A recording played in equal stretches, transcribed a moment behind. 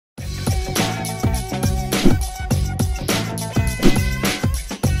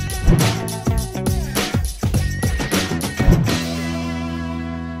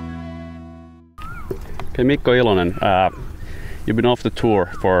Hey, Mikko Ilonen, you've been off the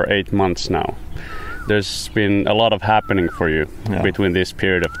tour for 8 months now. There's been a lot of happening for you between this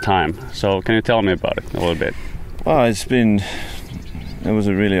period of time. So can you tell me about it a little bit? Well, it was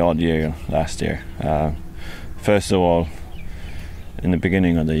a really odd year last year. First of all, in the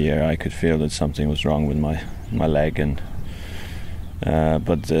beginning of the year, I could feel that something was wrong with my leg,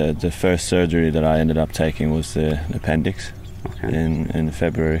 but the first surgery that I ended up taking was the appendix in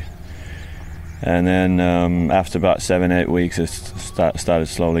February. And then after about 7-8 weeks, I started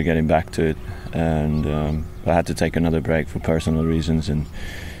slowly getting back to it, and I had to take another break for personal reasons. And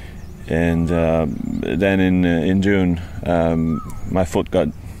then in June, my foot got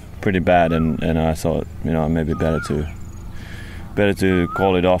pretty bad, and I thought, maybe better to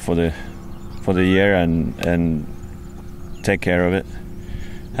call it off for the year and take care of it,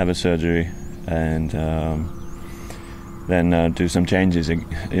 have a surgery, and then do some changes,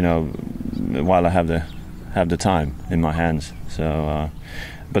 while I have the time in my hands. So,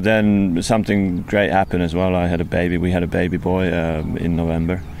 but then something great happened as well. We had a baby boy in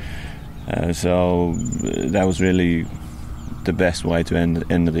November. So that was really the best way to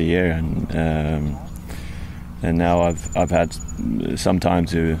end of the year, and now I've had some time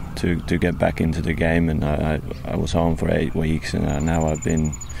to get back into the game, and I was home for 8 weeks, and now I've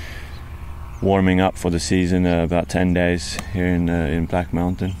been warming up for the season about 10 days here in Black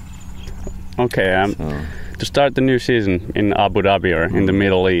Mountain. Okay, to start the new season in Abu Dhabi or in the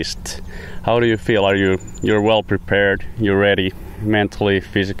Middle East, how do you feel? You're well prepared? You're ready mentally,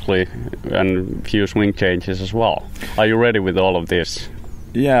 physically, and few swing changes as well. Are you ready with all of this?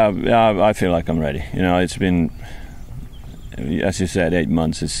 Yeah, I feel like I'm ready. It's been, as you said, 8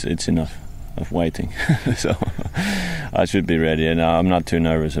 months. It's enough of waiting, so I should be ready. And I'm not too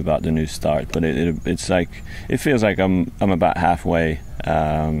nervous about the new start. But it feels like I'm about halfway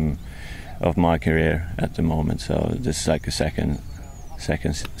of my career at the moment. So this is like a second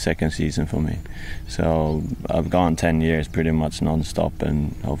season for me. So I've gone 10 years pretty much non-stop,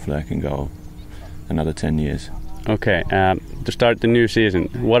 and hopefully I can go another 10 years. Okay, to start the new season,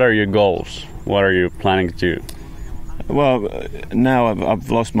 what are your goals? What are you planning to do? Well, now I've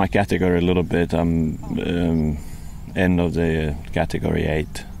lost my category a little bit. I'm end of the category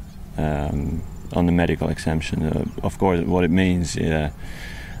 8 on the medical exemption. Of course, what it means,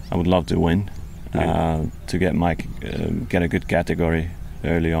 I would love to win, to get a good category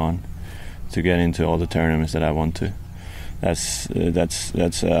early on, to get into all the tournaments that I want to. That's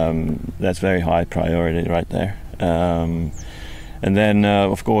very high priority right there. And then,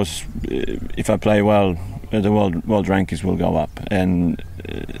 of course, if I play well, the world rankings will go up, and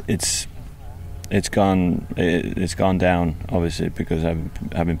it's gone down obviously because I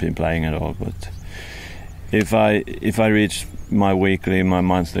haven't been playing at all. But if I reach my weekly, my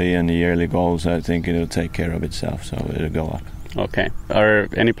monthly, and the yearly goals, I think it'll take care of itself. So it'll go up. Okay. Are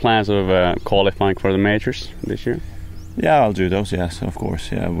any plans of qualifying for the majors this year? Yeah, I'll do those. Yes, of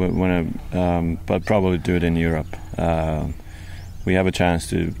course. Yeah, but probably do it in Europe. We have a chance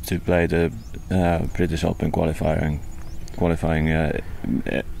to play the British Open qualifying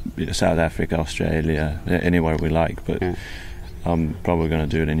South Africa, Australia, anywhere we like. But I'm probably going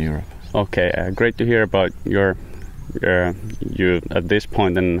to do it in Europe. Okay, great to hear about you at this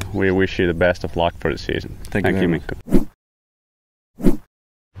point, and we wish you the best of luck for the season. Thank you, Mikko.